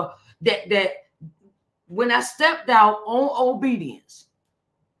that bought that when I stepped out on obedience.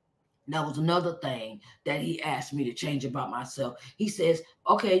 That was another thing that he asked me to change about myself. He says,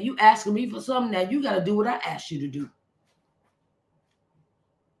 okay, you asking me for something, now you got to do what I asked you to do.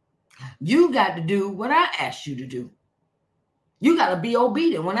 You got to do what I asked you to do. You got to be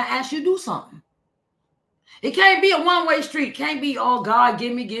obedient when I ask you to do something. It can't be a one-way street. It can't be, oh, God,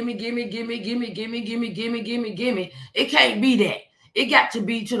 give me. It can't be that. It got to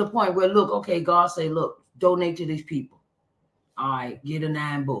be to the point where, look, okay, God say, look, donate to these people. All right, get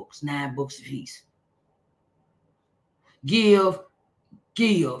 9 books apiece. Give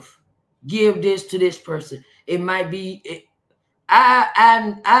this to this person. It might be,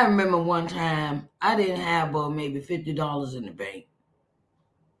 I remember one time I didn't have maybe $50 in the bank.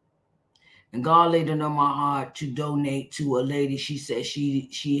 And God laid it on my heart to donate to a lady. She said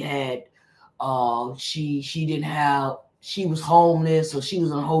she had she didn't have, she was homeless, or she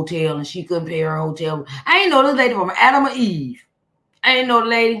was in a hotel and she couldn't pay her hotel. I ain't know this lady from Adam or Eve. I ain't know the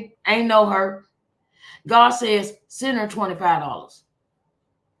lady. I ain't know her. God says, send her $25.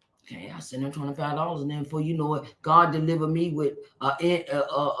 Okay, I sent her $25, and then before you know it, God delivered me with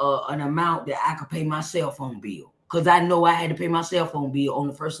an amount that I could pay my cell phone bill. Because I know I had to pay my cell phone bill on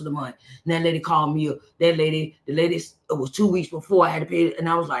the first of the month. And that lady called me. The lady, it was 2 weeks before I had to pay it. And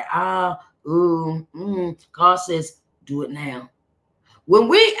I was like, God says, do it now. When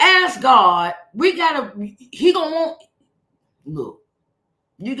we ask God, he gonna want, look,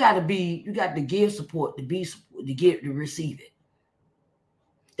 you got to give support to be support, to receive it.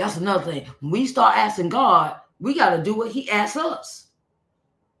 That's another thing. When we start asking God, we got to do what he asks us.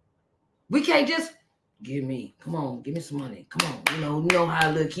 We can't just, give me some money. Come on. You know how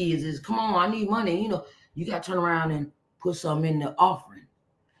little kids is. Come on, I need money. You got to turn around and put some in the offering.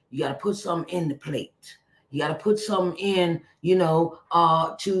 You got to put some in the plate. You got to put some in,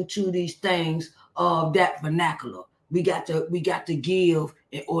 to these things of that vernacular. We got to give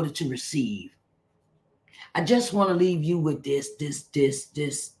in order to receive. I just want to leave you with this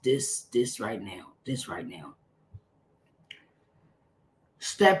right now. This right now.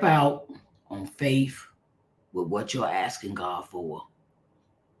 Step out on faith with what you're asking God for.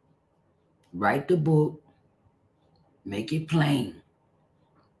 Write the book. Make it plain.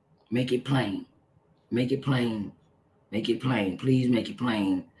 Make it plain. Make it plain. Make it plain. Please make it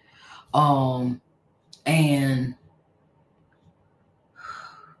plain. And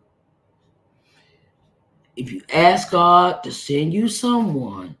if you ask God to send you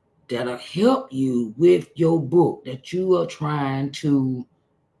someone that'll help you with your book that you are trying to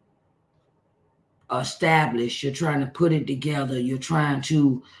establish, you're trying to put it together, you're trying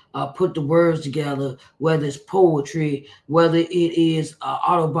to put the words together, whether it's poetry, whether it is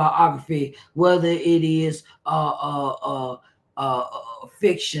autobiography, whether it is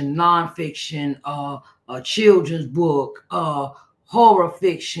fiction, nonfiction, a children's book, horror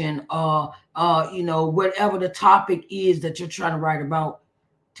fiction, whatever the topic is that you're trying to write about,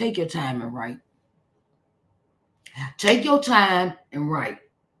 take your time and write. Take your time and write.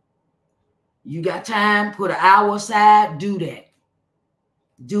 You got time, put an hour aside, do that.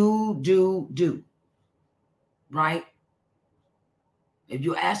 Do. Right? If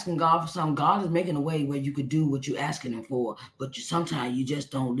you're asking God for something, God is making a way where you could do what you're asking Him for, but sometimes you just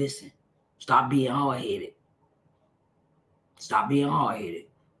don't listen. Stop being hard-headed. Stop being hard-headed.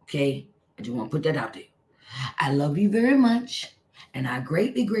 Okay? I just want to put that out there. I love you very much, and I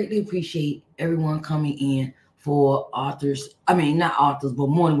greatly, greatly appreciate everyone coming in for not authors, but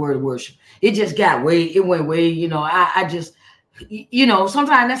morning word of worship. It just went way, I just,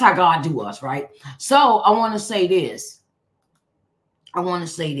 sometimes that's how God do us, right? So I want to say this. I want to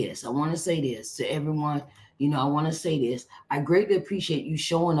say this to everyone. I want to say this. I greatly appreciate you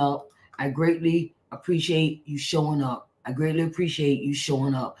showing up. I greatly appreciate you showing up. I greatly appreciate you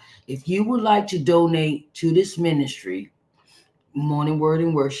showing up. If you would like to donate to this ministry, Morning Word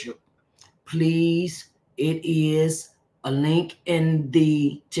and Worship, please, it is a link in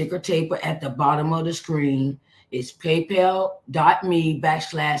the ticker taper at the bottom of the screen. It's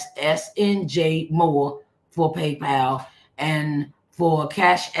paypal.me/SNJ Moore for PayPal. And for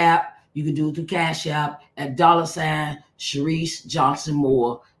Cash App, you can do it through Cash App at $Sharice Johnson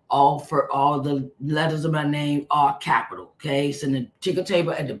Moore. All the letters of my name are capital. Okay, it's in the ticker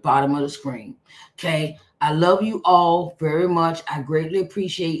table at the bottom of the screen. Okay, I love you all very much. I greatly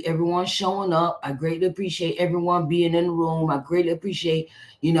appreciate everyone showing up. I greatly appreciate everyone being in the room. I greatly appreciate,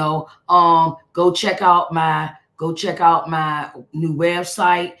 go check out my new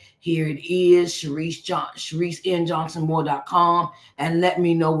website. Here it is, ShariceNJohnsonMoore.com, and let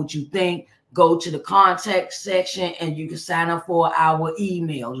me know what you think. Go to the contact section and you can sign up for our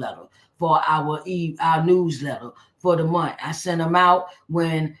email letter, for our newsletter for the month. I send them out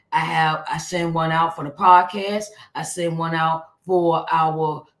when I send one out for the podcast. I send one out for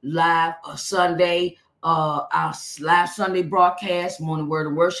our live Sunday, our live Sunday broadcast, Morning Word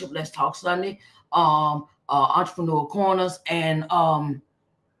of Worship, Let's Talk Sunday, Entrepreneur Corners, and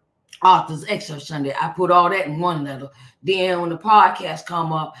Authors Excerpt Sunday. I put all that in one letter. Then when the podcast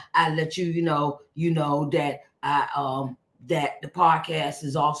come up, I let you know that that the podcast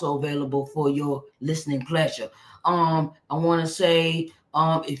is also available for your listening pleasure. I want to say,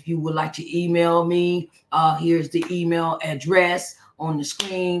 if you would like to email me, here's the email address on the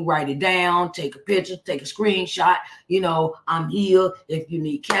screen. Write it down, take a picture, take a screenshot. I'm here if you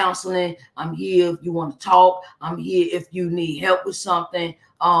need counseling. I'm here if you want to talk. I'm here if you need help with something.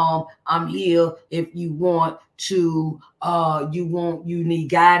 I'm here if you want to, you need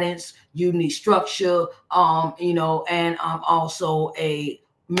guidance, you need structure, and I'm also a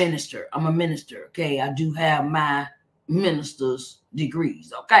minister. I'm a minister. Okay. I do have my minister's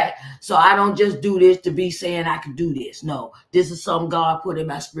degrees. Okay. So I don't just do this to be saying I can do this. No, this is something God put in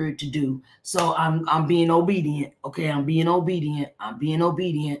my spirit to do. So I'm being obedient. Okay. I'm being obedient.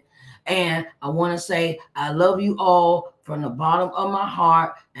 And I want to say, I love you all from the bottom of my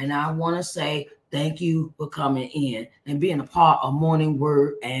heart. And I want to say, thank you for coming in and being a part of Morning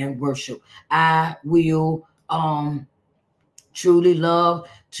Word and Worship. I will truly love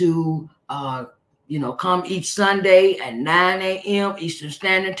to come each Sunday at 9 a.m. Eastern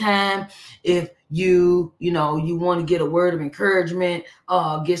Standard Time. If you want to get a word of encouragement,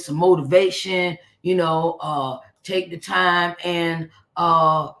 get some motivation, take the time and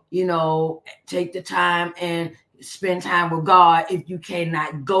spend time with God if you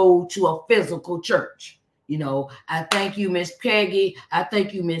cannot go to a physical church. I thank you, Miss Peggy. I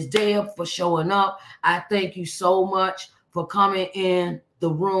thank you, Miss Deb, for showing up. I thank you so much for coming in the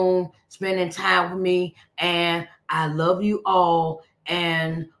room, spending time with me, and I love you all.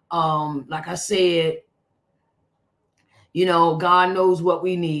 And like I said, God knows what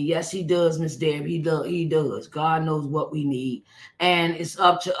we need. Yes, he does, Miss Deb. He does. God knows what we need. And it's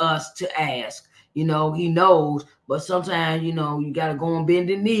up to us to ask. He knows, but sometimes, you gotta go and bend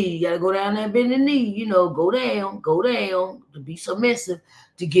the knee. You gotta go down there and bend the knee, go down, to be submissive,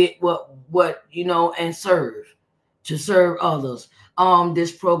 to get what and to serve others.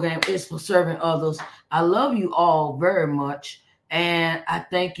 This program is for serving others. I love you all very much. And I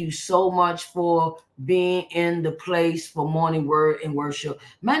thank you so much for being in the place for Morning Word and Worship.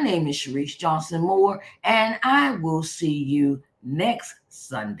 My name is Sharice Johnson Moore, and I will see you next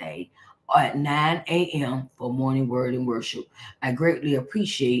Sunday at 9 a.m. for Morning Word and Worship. I greatly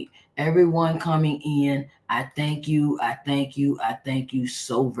appreciate everyone coming in. I thank you. I thank you. I thank you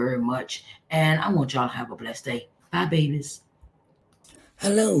so very much. And I want y'all to have a blessed day. Bye, babies.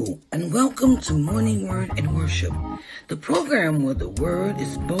 Hello, and welcome to Morning Word and Worship, the program where the word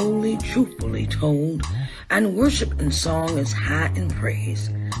is boldly, truthfully told, and worship and song is high in praise,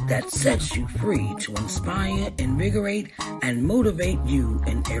 that sets you free to inspire, invigorate, and motivate you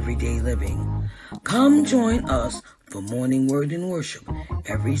in everyday living. Come join us for Morning Word and Worship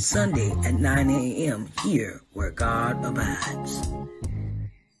every Sunday at 9 a.m. here where God abides.